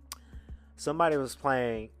 Somebody was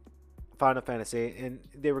playing Final Fantasy and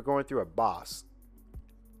they were going through a boss,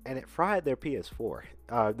 and it fried their PS4.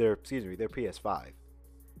 Their PS5.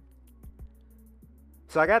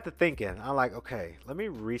 So I got to thinking. I'm like, okay, let me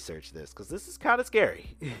research this because this is kind of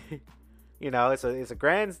scary. You know, it's a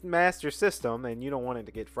Grandmaster system, and you don't want it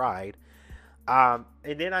to get fried. And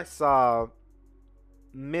then I saw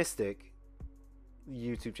Mystic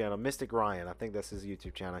YouTube channel, Mystic Ryan, I think that's his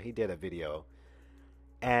YouTube channel. He did a video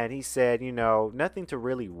and he said, you know, nothing to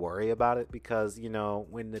really worry about it because, you know,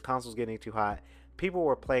 when the console's getting too hot, people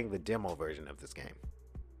were playing the demo version of this game,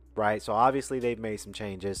 right? So obviously they've made some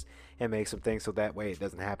changes and made some things so that way it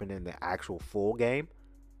doesn't happen in the actual full game.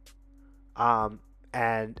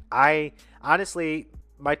 And I honestly,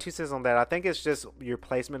 my 2 cents on that, I think it's just your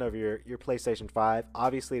placement of your PlayStation 5.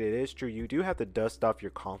 Obviously, it is true. You do have to dust off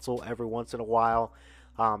your console every once in a while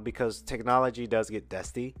because technology does get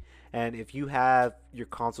dusty. And if you have your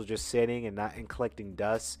console just sitting and collecting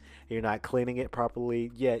dust, and you're not cleaning it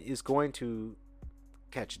properly, yeah, it's going to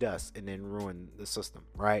catch dust and then ruin the system,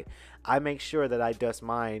 right? I make sure that I dust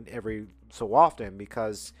mine every so often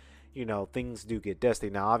because, you know, things do get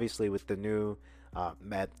dusty. Now, obviously, with the new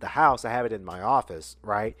at the house, I have it in my office,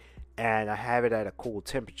 right? And I have it at a cool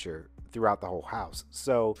temperature throughout the whole house.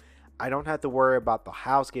 So I don't have to worry about the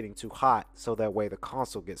house getting too hot so that way the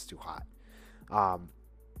console gets too hot.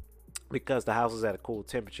 Because the house is at a cool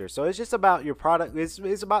temperature. So it's just about your product.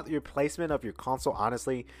 It's about your placement of your console,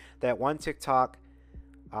 honestly. That one TikTok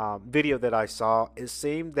video that I saw, it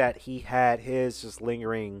seemed that he had his just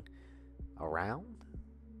lingering around.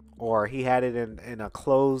 Or he had it in a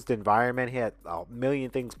closed environment. He had a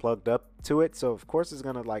million things plugged up to it. So, of course, it's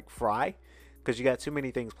going to, like, fry. Because you got too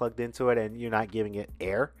many things plugged into it and you're not giving it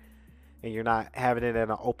air. And you're not having it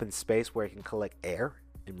in an open space where it can collect air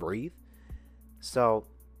and breathe. So,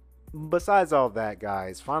 besides all that,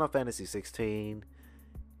 guys, Final Fantasy 16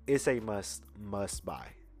 is a must buy.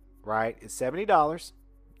 Right? It's $70.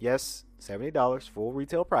 Yes, $70 full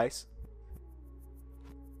retail price.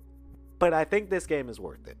 But I think this game is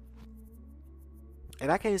worth it.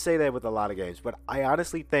 And I can't say that with a lot of games, but I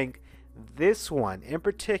honestly think this one in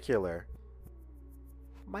particular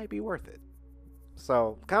might be worth it.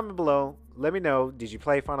 So comment below. Let me know. Did you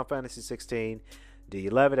play Final Fantasy 16? Do you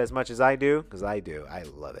love it as much as I do? Because I do. I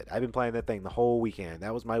love it. I've been playing that thing the whole weekend.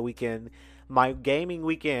 That was my weekend. My gaming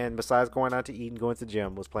weekend, besides going out to eat and going to the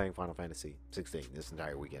gym, was playing Final Fantasy 16 this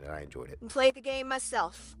entire weekend, and I enjoyed it. Played the game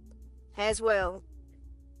myself as well.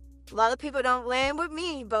 A lot of people don't land with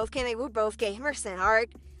me. We're both gamers at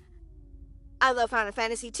heart. I love Final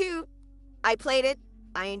Fantasy 2. I played it.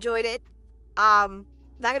 I enjoyed it. Not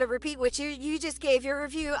gonna repeat what you just gave your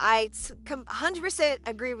review. I 100%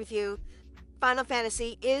 agree with you. Final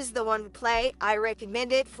Fantasy is the one to play. I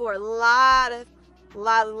recommend it for a lot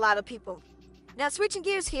of people. Now, switching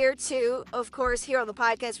gears here to, of course, here on the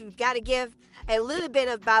podcast, we've got to give a little bit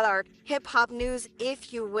about our hip-hop news,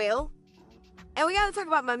 if you will. And we got to talk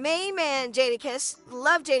about my main man, Jadakiss.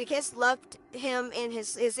 Love Jadakiss. Loved him in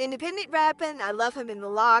his independent rapping. I love him in the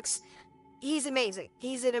locks. He's amazing.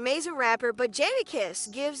 He's an amazing rapper. But Jadakiss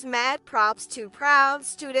gives mad props to proud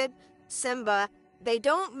student Simba. They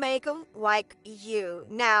don't make them like you.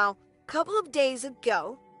 Now, a couple of days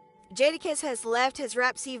ago, Jadakiss has left his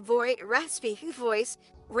raspy voice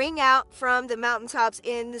ring out from the mountaintops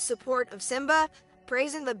in the support of Simba,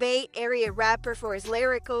 praising the Bay Area rapper for his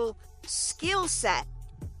lyrical skill set.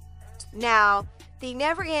 Now, the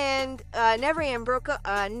Never End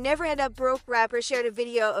Up Broke rapper shared a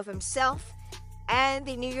video of himself and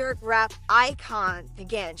the New York rap icon,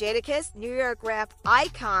 again, Jadakiss, New York rap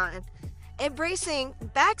icon, embracing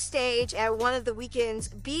backstage at one of the weekend's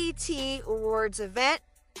BET Awards event.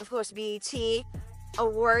 Of course, BET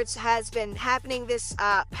Awards has been happening this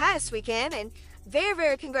past weekend, and very,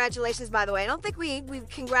 very congratulations, by the way. I don't think we've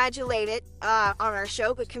congratulated on our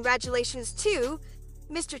show, but congratulations to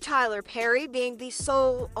Mr. Tyler Perry being the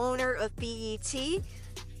sole owner of BET.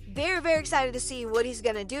 Very, very excited to see what he's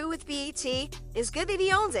going to do with BET. It's good that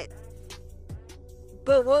he owns it.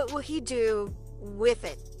 But what will he do with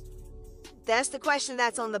it? That's the question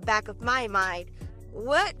that's on the back of my mind.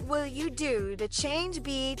 What will you do to change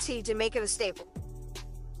BET to make it a staple?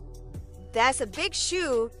 That's a big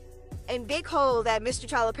shoe and big hole that Mr.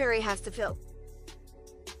 Tyler Perry has to fill.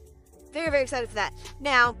 Very, very excited for that.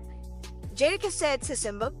 Now, Jadakiss said to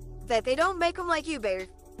Simba that they don't make them like you, baby.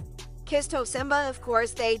 Kiss told Simba, of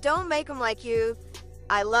course, they don't make them like you.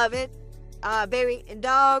 I love it. Baby and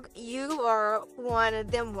dog, you are one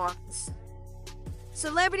of them ones.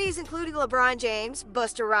 Celebrities including LeBron James,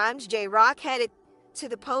 Busta Rhymes, J-Rock headed to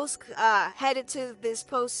this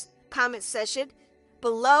post comment session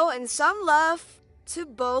below, and some love to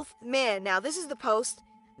both men. Now, this is the post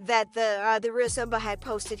that the real Simba had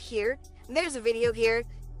posted here. And there's a video here,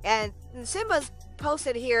 and Simba's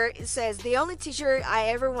posted here. It says, "The only t-shirt I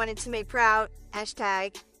ever wanted to make proud,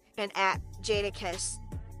 hashtag and at Jadakiss."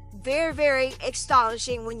 Very, very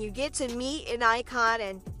astonishing when you get to meet an icon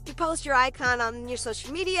and you post your icon on your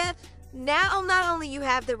social media. Now, not only you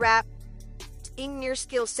have the rap in your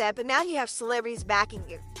skill set, but now you have celebrities backing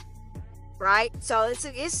you, right? So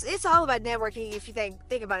it's all about networking if you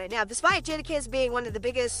think about it. Now, despite Jadakiss being one of the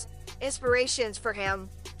biggest inspirations for him,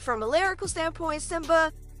 from a lyrical standpoint,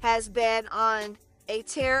 Simba has been on a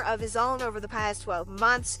tear of his own over the past 12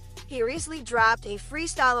 months. He recently dropped a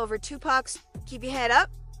freestyle over Tupac's "Keep Your Head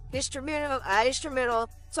Up" instrumental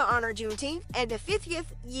to honor Juneteenth and the 50th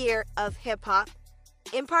year of hip-hop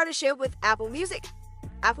in partnership with Apple Music.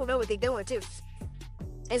 Apple know what they're doing too.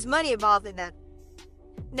 There's money involved in that.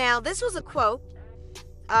 Now, this was a quote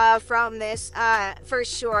from this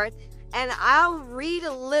first short, and I'll read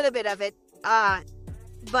a little bit of it,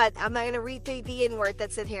 but I'm not going to read the N-word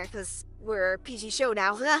that's in here because we're a PG show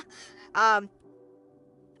now. I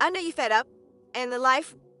know you fed up, and the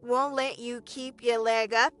life won't let you keep your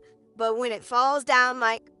leg up, but when it falls down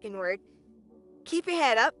like N-word, keep your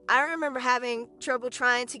head up. I remember having trouble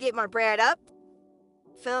trying to get my bread up.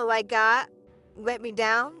 Felt like God let me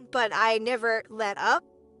down, but I never let up.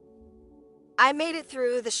 I made it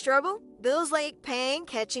through the struggle, bills like paying,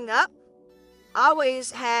 catching up. Always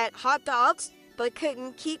had hot dogs, but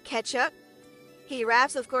couldn't keep ketchup. He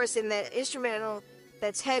raps, of course, in the instrumental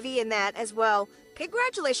that's heavy in that as well.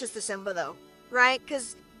 Congratulations to Simba, though, right?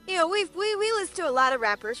 Because, you know, we listen to a lot of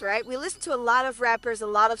rappers, right? We listen to a lot of rappers, a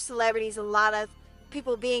lot of celebrities, a lot of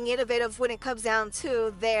people being innovative when it comes down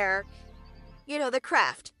to their, you know, the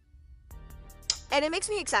craft. And it makes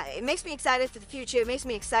me excited. It makes me excited for the future. It makes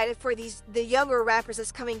me excited for the younger rappers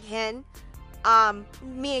that's coming in.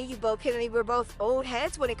 Me and you both, Kennedy, we're both old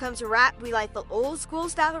heads when it comes to rap. We like the old school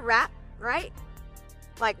style of rap, right?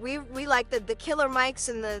 Like we like the Killer Mikes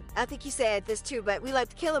and I think he said this too, but we like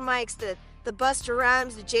the Killer Mikes, the Busta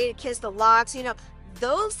Rhymes, the Jadakiss, the Locks, you know,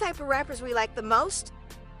 those type of rappers we like the most.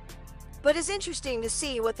 But it's interesting to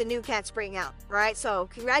see what the new cats bring out, right? So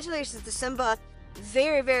congratulations to Simba.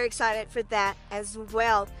 Very, very excited for that as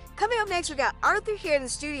well. Coming up next, we got Arthur here in the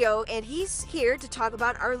studio, and he's here to talk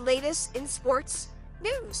about our latest in sports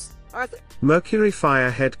news. Arthur? Mercury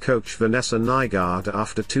fire head coach Vanessa Nygaard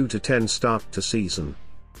after 2-10 start to season.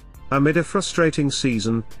 Amid a frustrating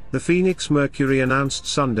season, the Phoenix Mercury announced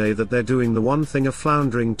Sunday that they're doing the one thing a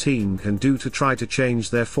floundering team can do to try to change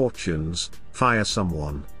their fortunes: fire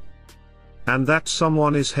someone. And that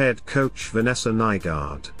someone is head coach Vanessa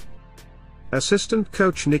Nygaard. Assistant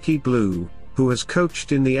coach Nikki Blue, who has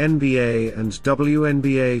coached in the NBA and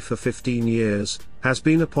WNBA for 15 years, has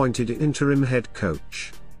been appointed interim head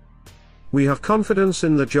coach. "We have confidence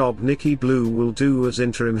in the job Nikki Blue will do as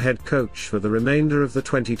interim head coach for the remainder of the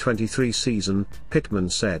 2023 season," Pittman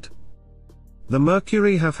said. The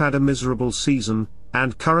Mercury have had a miserable season,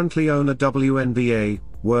 and currently own a WNBA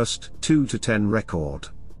worst 2-10 record.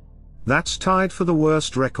 That's tied for the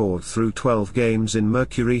worst record through 12 games in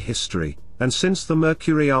Mercury history, and since the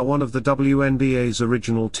Mercury are one of the WNBA's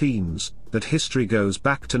original teams, that history goes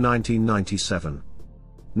back to 1997.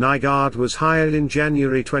 Nygaard was hired in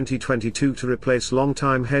January 2022 to replace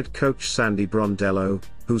longtime head coach Sandy Brondello,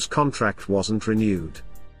 whose contract wasn't renewed.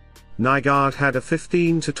 Nygaard had a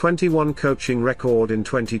 15-21 coaching record in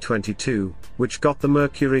 2022, which got the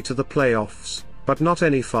Mercury to the playoffs, but not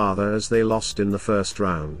any farther as they lost in the first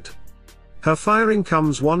round. Her firing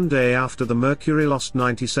comes one day after the Mercury lost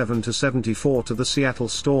 97-74 to the Seattle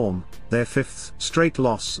Storm, their fifth straight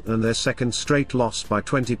loss and their second straight loss by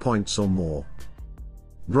 20 points or more.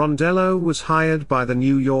 Brondello was hired by the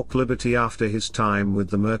New York Liberty after his time with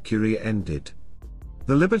the Mercury ended.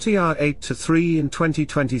 The Liberty are 8-3 in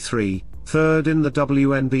 2023, third in the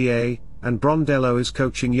WNBA, and Brondello is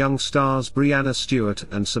coaching young stars Brianna Stewart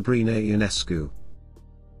and Sabrina Ionescu.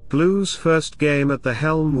 Blues' first game at the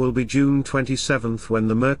helm will be June 27th when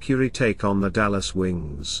the Mercury take on the Dallas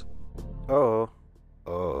Wings.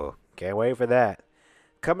 Oh, can't wait for that.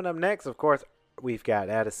 Coming up next, of course, we've got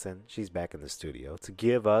Addison. She's back in the studio to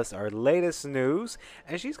give us our latest news,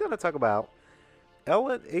 and she's going to talk about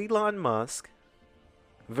Elon Musk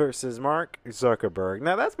versus Mark Zuckerberg.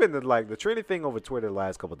 Now, that's been the trending thing over Twitter the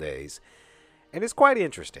last couple days, and it's quite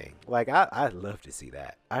interesting. Like, I'd love to see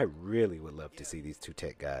that. I really would love to see these two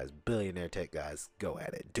tech guys, billionaire tech guys, go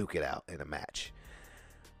at it, duke it out in a match.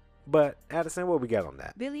 But, Addison, what we got on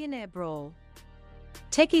that? Billionaire brawl.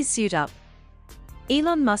 Techies suit up.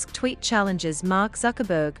 Elon Musk tweet challenges Mark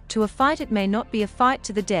Zuckerberg to a fight. It may not be a fight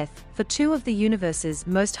to the death for two of the universe's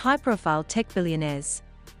most high-profile tech billionaires.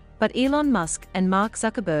 But Elon Musk and Mark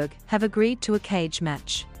Zuckerberg have agreed to a cage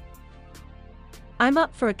match. I'm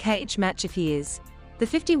up for a cage match if he is, the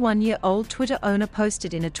 51-year-old Twitter owner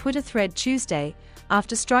posted in a Twitter thread Tuesday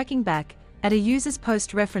after striking back at a user's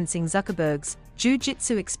post referencing Zuckerberg's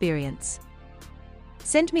jiu-jitsu experience.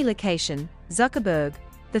 Send me location. Zuckerberg,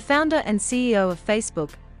 the founder and CEO of Facebook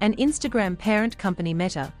and Instagram parent company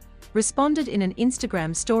Meta, responded in an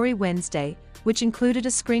Instagram story Wednesday, which included a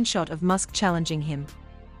screenshot of Musk challenging him.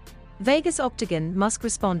 Vegas Octagon. Musk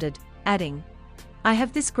responded, adding, "I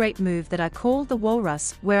have this great move that I call the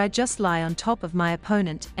walrus, where I just lie on top of my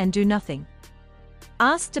opponent and do nothing."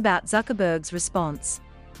 Asked about Zuckerberg's response,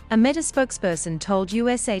 a Meta spokesperson told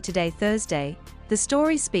USA Today Thursday, "The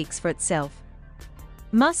story speaks for itself."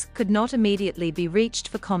 Musk could not immediately be reached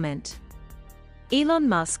for comment. Elon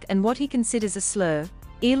Musk and what he considers a slur.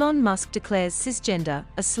 Elon Musk declares cisgender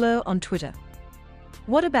a slur on Twitter.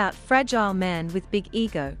 What about fragile man with big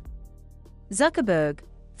ego? Zuckerberg,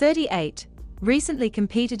 38, recently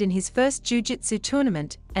competed in his first jiu-jitsu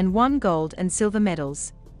tournament and won gold and silver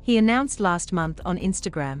medals, he announced last month on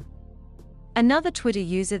Instagram. Another Twitter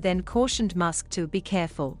user then cautioned Musk to be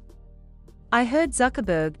careful. "I heard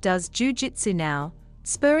Zuckerberg does jiu-jitsu now,"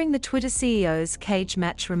 spurring the Twitter CEO's cage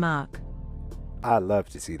match remark. I'd love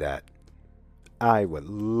to see that. I would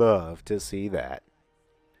love to see that.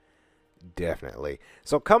 Definitely.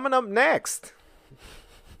 So coming up next,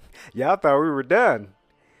 y'all thought we were done.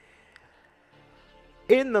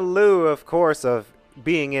 In the lieu, of course, of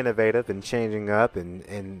being innovative and changing up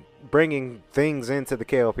and bringing things into the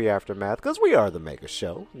K.L.P. Aftermath, because we are the mega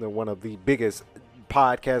show, one of the biggest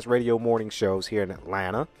podcast radio morning shows here in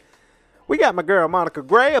Atlanta. We got my girl Monica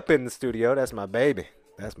Gray up in the studio. That's my baby.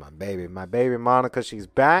 That's my baby. My baby Monica, she's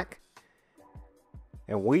back.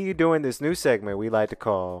 And we doing this new segment we like to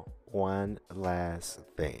call One Last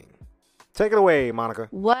Thing. Take it away, Monica.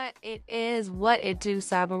 What it is, what it do,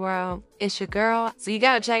 Cyber World. It's your girl. So you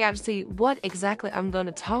gotta check out to see what exactly I'm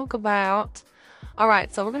gonna talk about.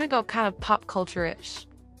 Alright, so we're gonna go kind of pop culture-ish.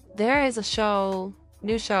 There is a show,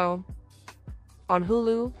 new show, on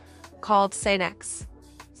Hulu called Saint X.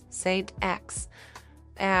 Saint X.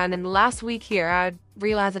 And in the last week here, I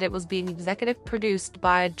realized that it was being executive produced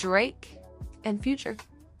by Drake and Future.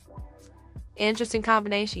 Interesting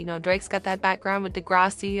combination. You know, Drake's got that background with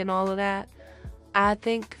Degrassi and all of that. I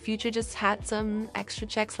think Future just had some extra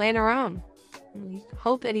checks laying around. We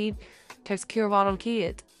hope that he takes care of all them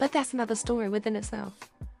kids. But that's another story within itself.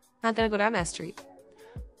 Not gonna go down that street.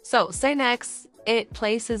 So, Saint X, it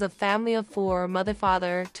places a family of 4, mother,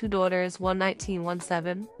 father, 2 daughters, one 19, one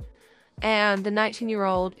 7. And the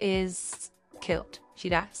 19-year-old is killed. She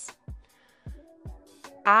dies.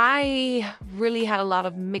 I really had a lot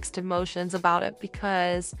of mixed emotions about it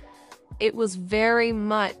because it was very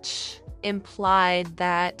much implied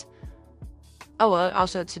that, oh, well, I'll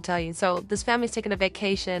show it to tell you. So this family's taking a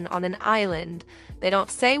vacation on an island. They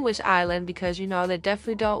don't say which island because, you know, they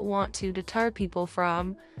definitely don't want to deter people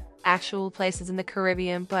from actual places in the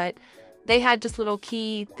Caribbean, but they had just little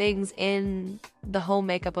key things in the whole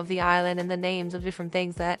makeup of the island and the names of different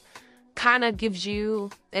things that kind of gives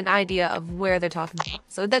you an idea of where they're talking about,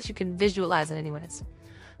 so that you can visualize it anyways.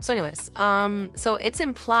 So it's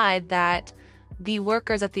implied that the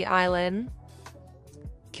workers at the island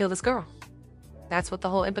kill this girl. That's what the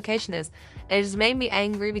whole implication is. And it just made me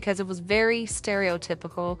angry because it was very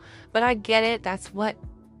stereotypical, but I get it. That's what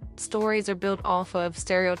stories are built off of,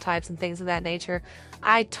 stereotypes and things of that nature.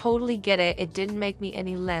 I totally get it. It didn't make me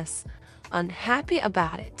any less unhappy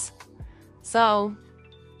about it. So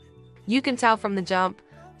you can tell from the jump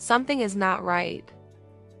something is not right,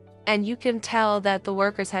 and you can tell that the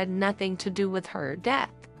workers had nothing to do with her death.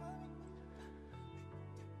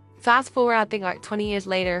 Fast forward, I think like 20 years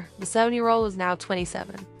later, the 7-year-old is now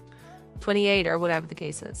 27, 28, or whatever the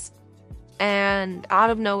case is. And out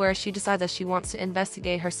of nowhere, she decides that she wants to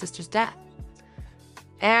investigate her sister's death.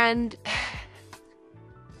 And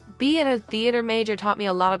being a theater major taught me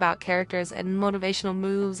a lot about characters and motivational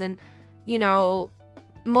moves and, you know,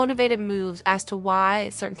 motivated moves as to why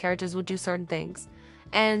certain characters would do certain things.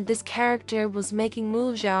 And this character was making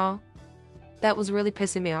moves, y'all, that was really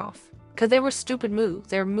pissing me off. Because they were stupid moves.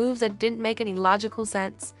 They were moves that didn't make any logical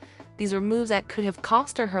sense. These were moves that could have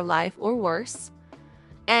cost her life or worse.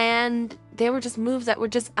 And they were just moves that were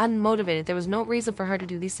just unmotivated. There was no reason for her to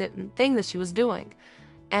do these certain things that she was doing.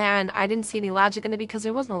 And I didn't see any logic in it because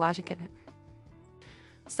there was no logic in it.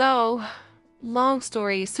 So, long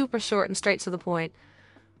story, super short and straight to the point.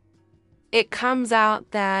 It comes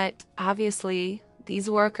out that, obviously, these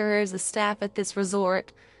workers, the staff at this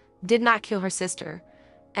resort, did not kill her sister.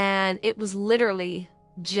 And it was literally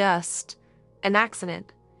just an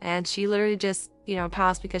accident. And she literally just,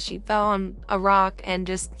 passed because she fell on a rock and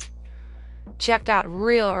just checked out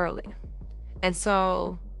real early. And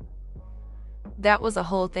so that was a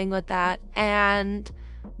whole thing with that. And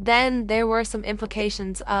then there were some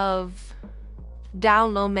implications of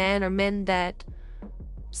down low men or men that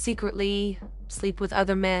secretly sleep with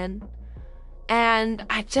other men. And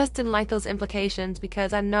I just didn't like those implications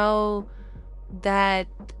because I know that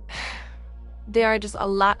there are just a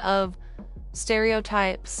lot of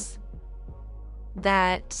stereotypes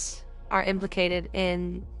that are implicated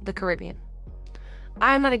in the Caribbean.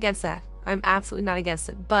 I'm not against that. I'm absolutely not against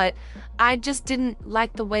it. But I just didn't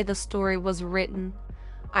like the way the story was written.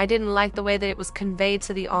 I didn't like the way that it was conveyed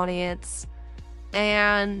to the audience.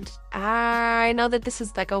 And I know that this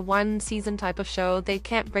is like a one-season type of show. They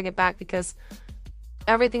can't bring it back because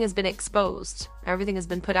everything has been exposed. Everything has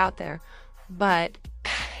been put out there. But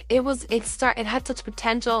it had such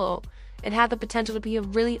potential. It had the potential to be a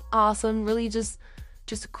really awesome, really just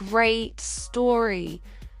great story.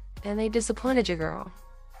 And they disappointed you, girl.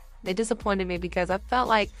 They disappointed me because I felt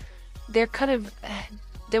like there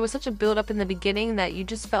was such a build up in the beginning that you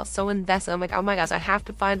just felt so invested. I'm like, oh my gosh, I have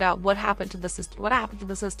to find out what happened to the sister. What happened to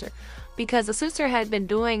the sister? Because the sister had been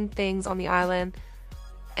doing things on the island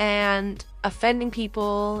and offending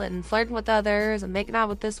people and flirting with others and making out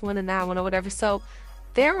with this one and that one or whatever. So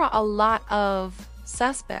there were a lot of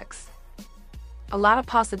suspects, a lot of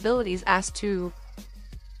possibilities as to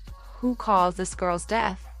who caused this girl's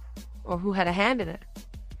death or who had a hand in it.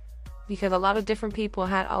 Because a lot of different people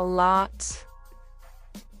had a lot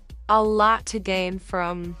to gain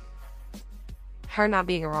from her not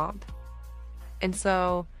being robbed. And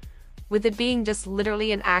so with it being just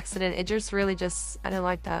literally an accident, it just really I didn't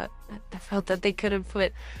like that. I felt that they could have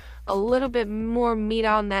put a little bit more meat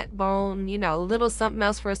on that bone, a little something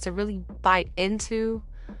else for us to really bite into.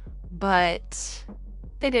 But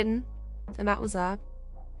they didn't. And that was that.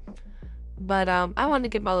 But I wanted to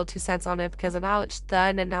get my little 2 cents on it because now it's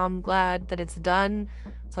done, and now I'm glad that it's done,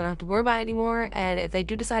 so I don't have to worry about it anymore. And if they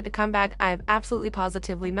do decide to come back, I'm absolutely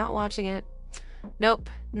positively not watching it. Nope,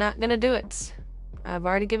 not gonna do it. I've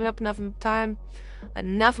already given up enough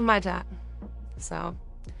of my time. So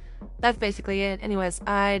that's basically it. Anyways,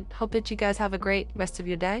 I hope that you guys have a great rest of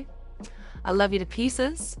your day. I love you to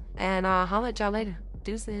pieces, and I'll holler at y'all later.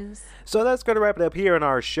 Deuces. So that's going to wrap it up here on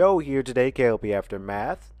our show here today, K.L.P.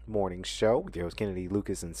 Aftermath morning show with your hosts Kennedy,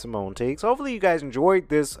 Lucas, and Simone Teags. Hopefully you guys enjoyed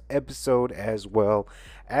this episode as well.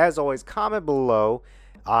 As always, comment below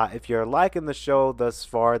if you're liking the show thus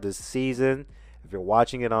far this season. If you're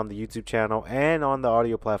watching it on the YouTube channel and on the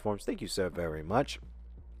audio platforms, thank you so very much.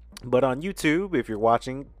 But on YouTube, if you're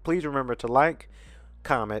watching, please remember to like,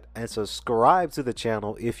 comment, and subscribe to the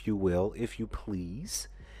channel if you will, if you please.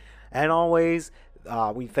 And always,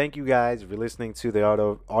 we thank you guys for listening to the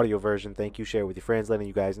audio version. Thank you. Share with your friends, letting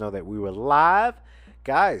you guys know that we were live.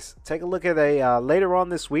 Guys, take a look at later on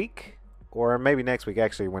this week, or maybe next week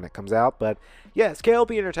actually when it comes out. But yeah, it's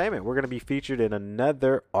K.L.P. Entertainment. We're going to be featured in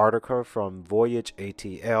another article from Voyage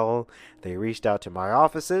ATL. They reached out to my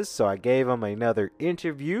offices, so I gave them another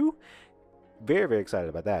interview. Very, very excited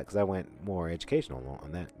about that because I went more educational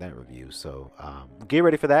on that review. So get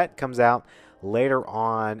ready for that. Comes out later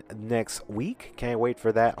on next week. Can't wait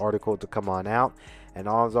for that article to come on out. And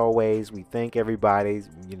as always, we thank everybody.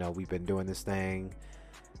 We've been doing this thing,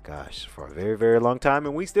 gosh, for a very, very long time,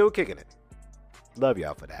 and we still kicking it. Love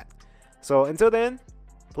y'all for that. So until then,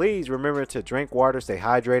 please remember to drink water, stay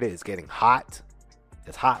hydrated. It's getting hot.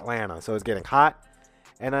 It's hot Atlanta, so it's getting hot.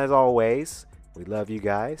 And as always, we love you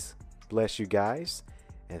guys. Bless you guys.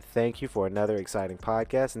 And thank you for another exciting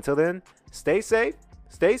podcast. Until then, stay safe,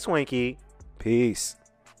 stay swanky. Peace.